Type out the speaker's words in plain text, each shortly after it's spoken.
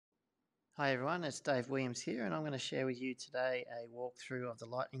Hi everyone, it's Dave Williams here, and I'm going to share with you today a walkthrough of the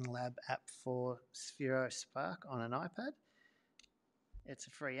Lightning Lab app for Sphero SPRK on an iPad. It's a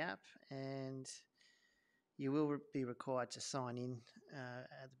free app, and you will be required to sign in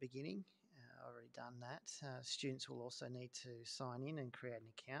at the beginning. I've already done that. Students will also need to sign in and create an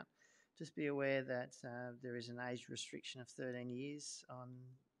account. Just be aware that there is an age restriction of 13 years on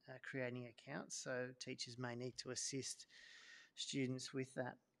creating accounts, so teachers may need to assist students with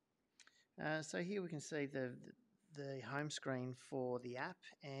that. So here we can see the home screen for the app,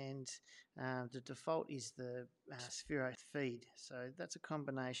 and the default is the Sphero feed. So that's a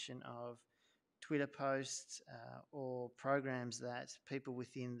combination of Twitter posts or programs that people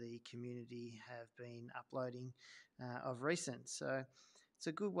within the community have been uploading of recent. So it's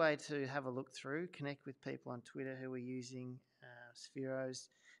a good way to have a look through, connect with people on Twitter who are using Spheros,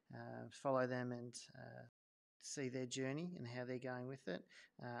 follow them and see their journey and how they're going with it,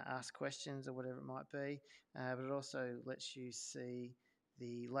 ask questions or whatever it might be, but it also lets you see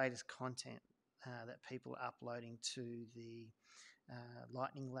the latest content that people are uploading to the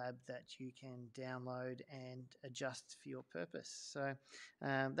Lightning Lab that you can download and adjust for your purpose. So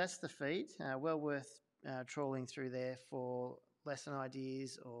that's the feed. Well worth trawling through there for lesson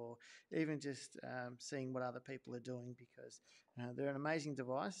ideas or even just seeing what other people are doing, because they're an amazing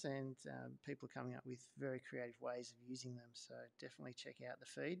device, and people are coming up with very creative ways of using them. So definitely check out the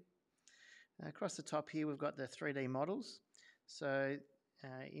feed. Across the top here, we've got the 3D models. So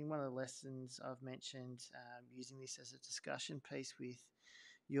in one of the lessons, I've mentioned using this as a discussion piece with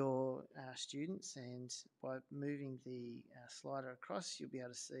your students, and by moving the slider across, you'll be able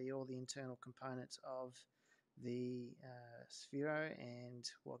to see all the internal components of the Sphero and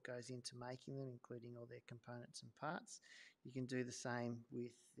what goes into making them, including all their components and parts. You can do the same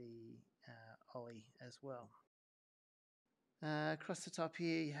with the Ollie as well. Across the top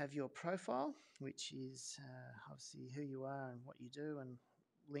here, you have your profile, which is obviously who you are and what you do, and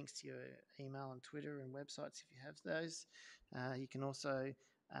links to your email and Twitter and websites if you have those. You can also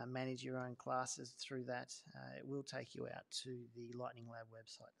manage your own classes through that. It will take you out to the Lightning Lab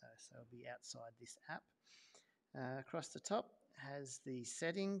website though, so it'll be outside this app. Across the top has the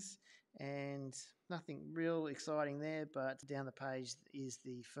settings, and nothing real exciting there, but down the page is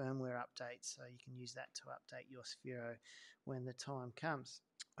the firmware update, so you can use that to update your Sphero when the time comes.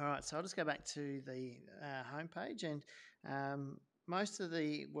 All right, so I'll just go back to the home page, and most of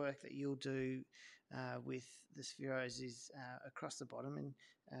the work that you'll do with the Spheros is across the bottom, and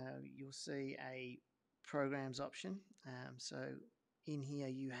you'll see a programs option. So in here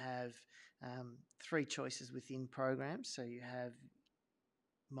you have three choices within programs. So you have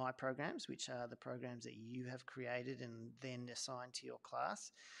My Programs, which are the programs that you have created and then assigned to your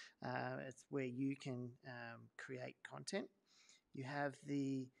class. It's where you can create content. You have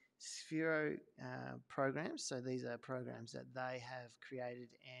the Sphero programs. So these are programs that they have created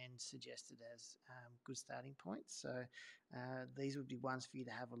and suggested as good starting points. So these would be ones for you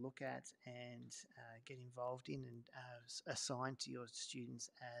to have a look at and get involved in and assign to your students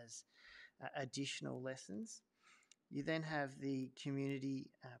as additional lessons. You then have the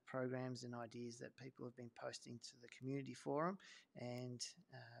community programs and ideas that people have been posting to the community forum, and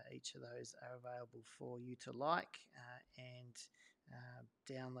each of those are available for you to like and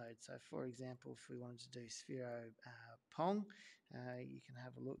download. So for example, if we wanted to do Sphero Pong, you can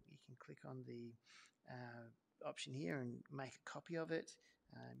have a look. You can click on the option here and make a copy of it.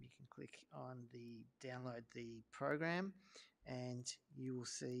 You can click on the download the program, and you will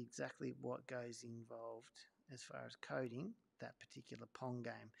see exactly what goes involved as far as coding that particular Pong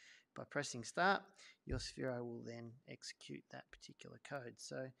game. By pressing start, your Sphero will then execute that particular code.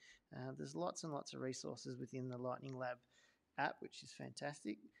 So there's lots and lots of resources within the Lightning Lab app, which is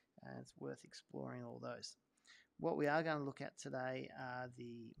fantastic. It's worth exploring all those. What we are going to look at today are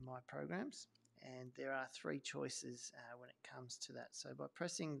the My Programs, and there are three choices when it comes to that. So by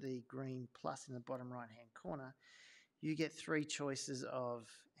pressing the green plus in the bottom right hand corner, you get three choices of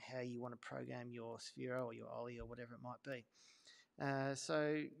how you want to program your Sphero or your Ollie or whatever it might be.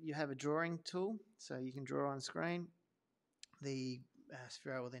 So you have a drawing tool, so you can draw on screen. The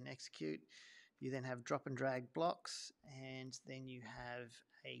Sphero will then execute. You then have drop and drag blocks, and then you have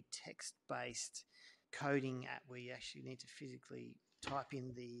a text-based coding app where you actually need to physically type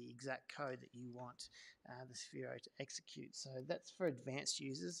in the exact code that you want the Sphero to execute. So that's for advanced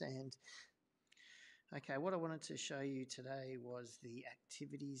users. And okay, what I wanted to show you today was the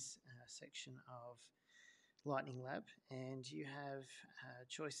activities section of Lightning Lab, and you have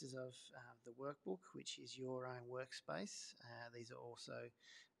choices of the workbook, which is your own workspace. These are also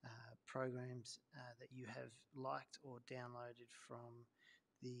programs that you have liked or downloaded from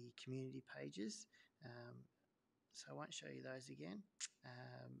the community pages. So I won't show you those again.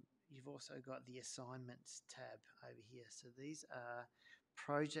 You've also got the assignments tab over here. So these are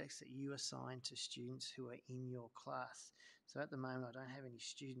projects that you assign to students who are in your class. So at the moment I don't have any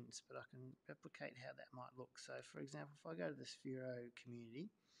students, but I can replicate how that might look. So for example, if I go to the Sphero community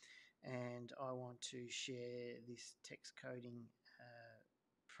and I want to share this text coding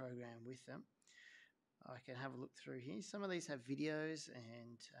program with them, I can have a look through here. Some of these have videos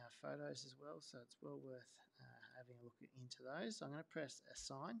and photos as well, so it's well worth having a look into those. So I'm going to press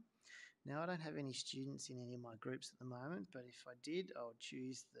assign. Now I don't have any students in any of my groups at the moment, but if I did, I'll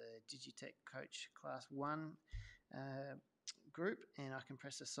choose the Digitech Coach Class 1 group and I can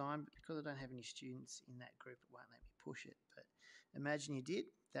press assign, but because I don't have any students in that group, it won't let me push it. But imagine you did.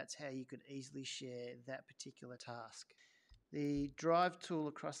 That's how you could easily share that particular task. The drive tool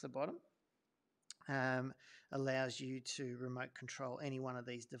across the bottom allows you to remote control any one of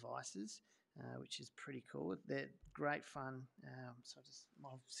these devices, which is pretty cool. They're great fun. My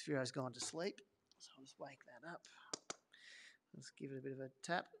Sphero's gone to sleep, so I'll just wake that up. Let's give it a bit of a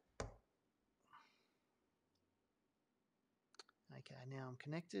tap. Okay, now I'm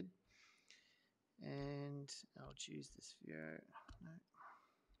connected, and I'll choose the Sphero. No.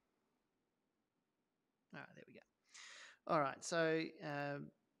 All right, there we go. All right, so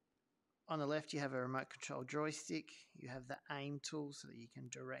on the left, you have a remote control joystick. You have the aim tool so that you can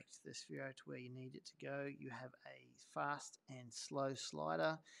direct the Sphero to where you need it to go. You have a fast and slow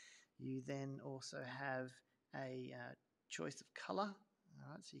slider. You then also have a choice of color.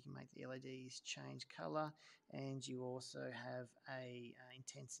 All right, so you can make the LEDs change color, and you also have a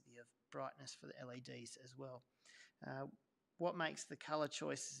intensity of brightness for the LEDs as well. What makes the color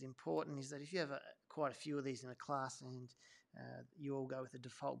choices important is that if you have quite a few of these in a class and you all go with the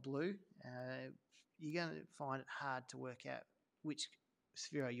default blue, you're going to find it hard to work out which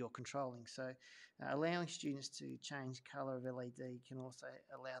Sphero you're controlling. So allowing students to change color of LED can also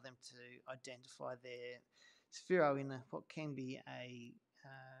allow them to identify their Sphero in what can be a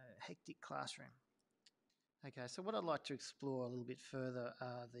hectic classroom. Okay, so what I'd like to explore a little bit further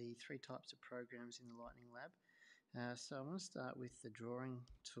are the three types of programs in the Lightning Lab. So I'm going to start with the drawing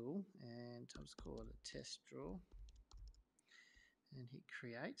tool, and I'll just call it a test draw and hit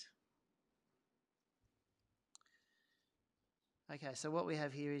create. Okay, so what we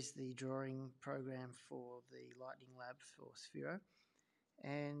have here is the drawing program for the Lightning Lab for Sphero,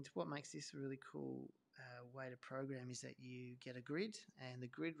 and what makes this a really cool way to program is that you get a grid, and the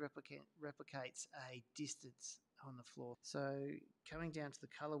grid replicates a distance on the floor. So coming down to the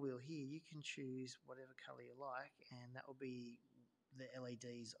color wheel here, you can choose whatever color you like, and that will be the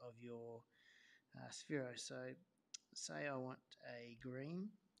LEDs of your Sphero. So say I want a green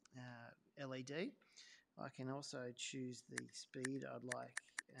LED. I can also choose the speed I'd like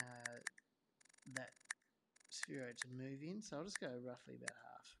that Sphero to move in. So I'll just go roughly about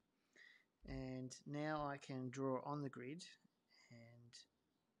half. And now I can draw on the grid, and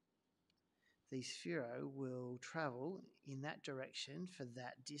the Sphero will travel in that direction for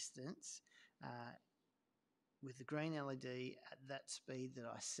that distance with the green LED at that speed that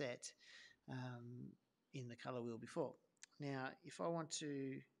I set in the color wheel before. Now, if I want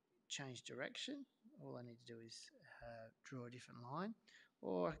to change direction, all I need to do is draw a different line,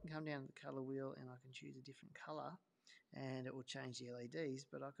 or I can come down to the color wheel and I can choose a different color and it will change the LEDs,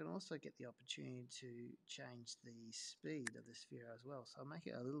 but I can also get the opportunity to change the speed of the Sphero as well. So I'll make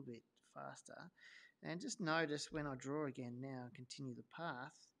it a little bit faster, and just notice when I draw again now and continue the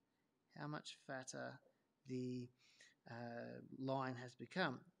path, how much fatter the line has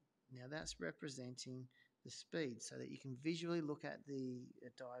become. Now that's representing the speed, so that you can visually look at the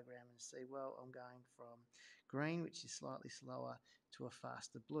diagram and see, well, I'm going from green, which is slightly slower, to a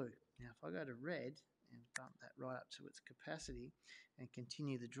faster blue. Now if I go to red and bump that right up to its capacity and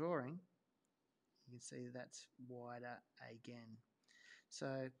continue the drawing, you can see that's wider again.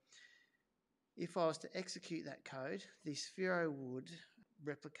 So if I was to execute that code, the Sphero would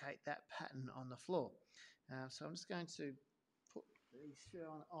replicate that pattern on the floor. So I'm just going to put the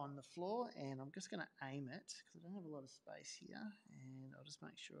Sphero on the floor, and I'm just going to aim it because I don't have a lot of space here, and I'll just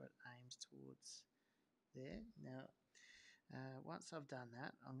make sure it aims towards there. Now, once I've done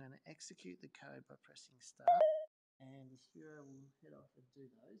that, I'm going to execute the code by pressing start, and the Sphero will head off and do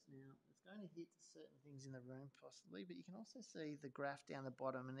those. Now, it's going to hit certain things in the room possibly, but you can also see the graph down the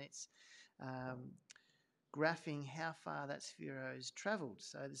bottom, and it's graphing how far that Sphero's travelled.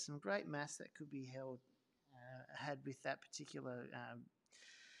 So there's some great maths that could be had with that particular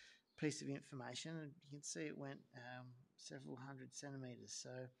piece of information. And you can see it went several hundred centimetres.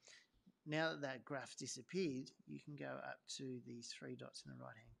 So now that that graph's disappeared, you can go up to these three dots in the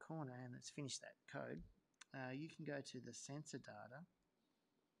right hand corner, and let's finish that code. You can go to the sensor data,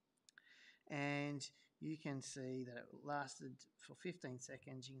 and you can see that it lasted for 15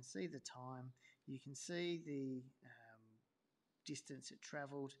 seconds. You can see the time, you can see the distance it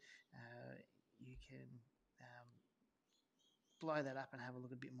travelled. You can blow that up and have a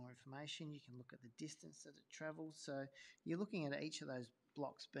look at a bit more information. You can look at the distance that it travels. So you're looking at each of those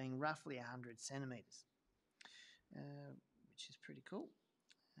blocks being roughly 100 centimetres, which is pretty cool.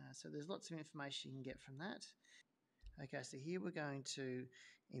 So there's lots of information you can get from that. Okay, so here we're going to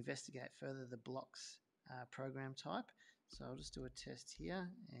investigate further the blocks program type. So I'll just do a test here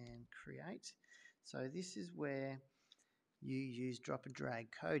and create. So this is where you use drop and drag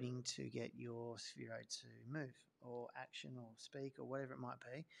coding to get your Sphero to move or action or speak or whatever it might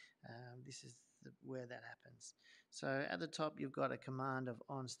be. This is where that happens. So at the top, you've got a command of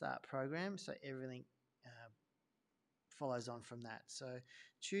on start program. So everything follows on from that. So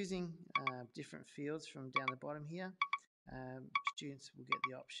choosing different fields from down the bottom here, students will get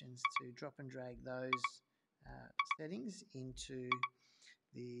the options to drop and drag those settings into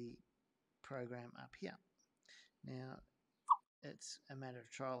the program up here. Now, it's a matter of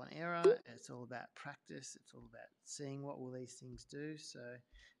trial and error. It's all about practice. It's all about seeing what will these things do. So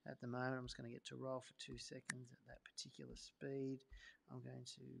at the moment, I'm just going to get to roll for 2 seconds at that particular speed. I'm going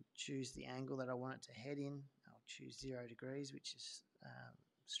to choose the angle that I want it to head in. I'll choose 0 degrees, which is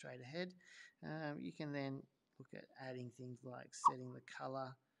straight ahead. You can then look at adding things like setting the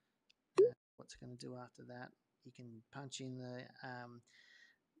color, what's it going to do after that. You can punch in the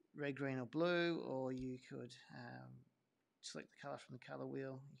red, green, or blue, or you could select the color from the color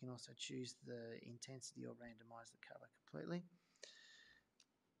wheel. You can also choose the intensity or randomize the color completely.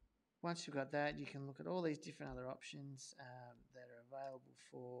 Once you've got that, you can look at all these different other options that are available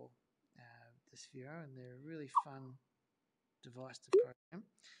for the Sphero, and they're a really fun device to program.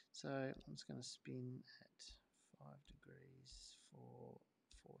 So I'm just going to spin at 5 degrees for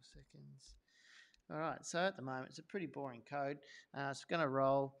 4 seconds. All right, so at the moment, it's a pretty boring code. It's going to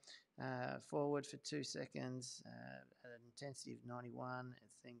roll forward for 2 seconds at an intensity of 91.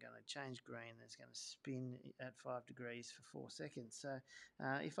 It's then going to change green. Then it's going to spin at 5 degrees for 4 seconds. So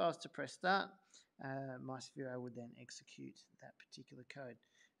if I was to press start, my Sphero would then execute that particular code.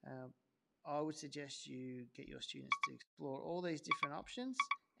 I would suggest you get your students to explore all these different options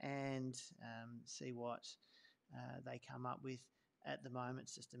and see what they come up with. At the moment,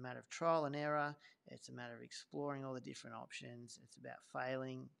 it's just a matter of trial and error. It's a matter of exploring all the different options. It's about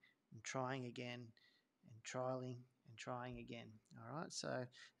failing and trying again and trialing and trying again. All right, so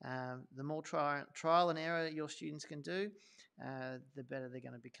the more trial and error your students can do, the better they're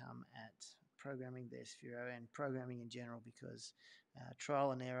going to become at programming their Sphero and programming in general, because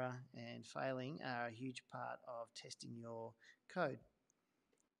trial and error and failing are a huge part of testing your code.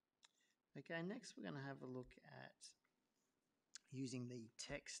 Okay, next we're going to have a look at using the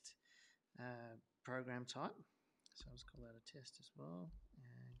text program type. So I'll just call that a test as well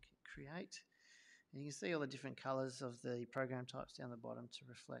and create. And you can see all the different colors of the program types down the bottom to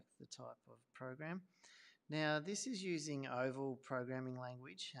reflect the type of program. Now, this is using oval programming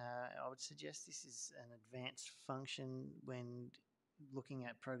language. I would suggest this is an advanced function when looking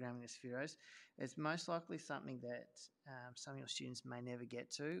at programming the Spheros. It's most likely something that some of your students may never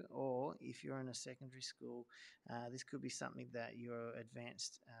get to, or if you're in a secondary school, this could be something that your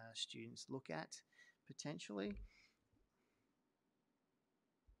advanced students look at potentially.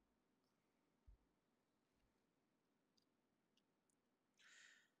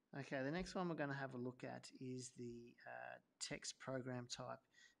 Okay, the next one we're going to have a look at is the text program type,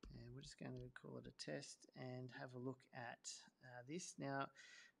 and we're just going to call it a test and have a look at this. Now,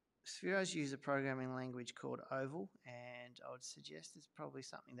 Spheros use a programming language called Oval, and I would suggest it's probably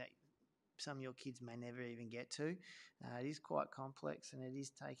something that some of your kids may never even get to. It is quite complex, and it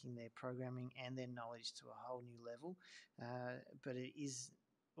is taking their programming and their knowledge to a whole new level, but it is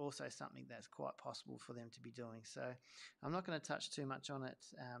also something that's quite possible for them to be doing. So I'm not going to touch too much on it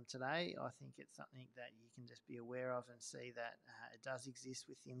today. I think it's something that you can just be aware of and see that it does exist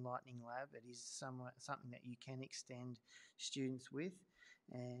within Lightning Lab. It is something that you can extend students with,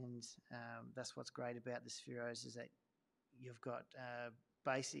 and that's what's great about the Spheros, is that you've got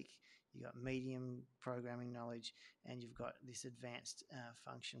basic, you've got medium programming knowledge, and you've got this advanced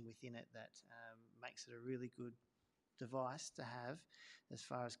function within it that makes it a really good device to have as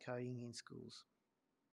far as coding in schools.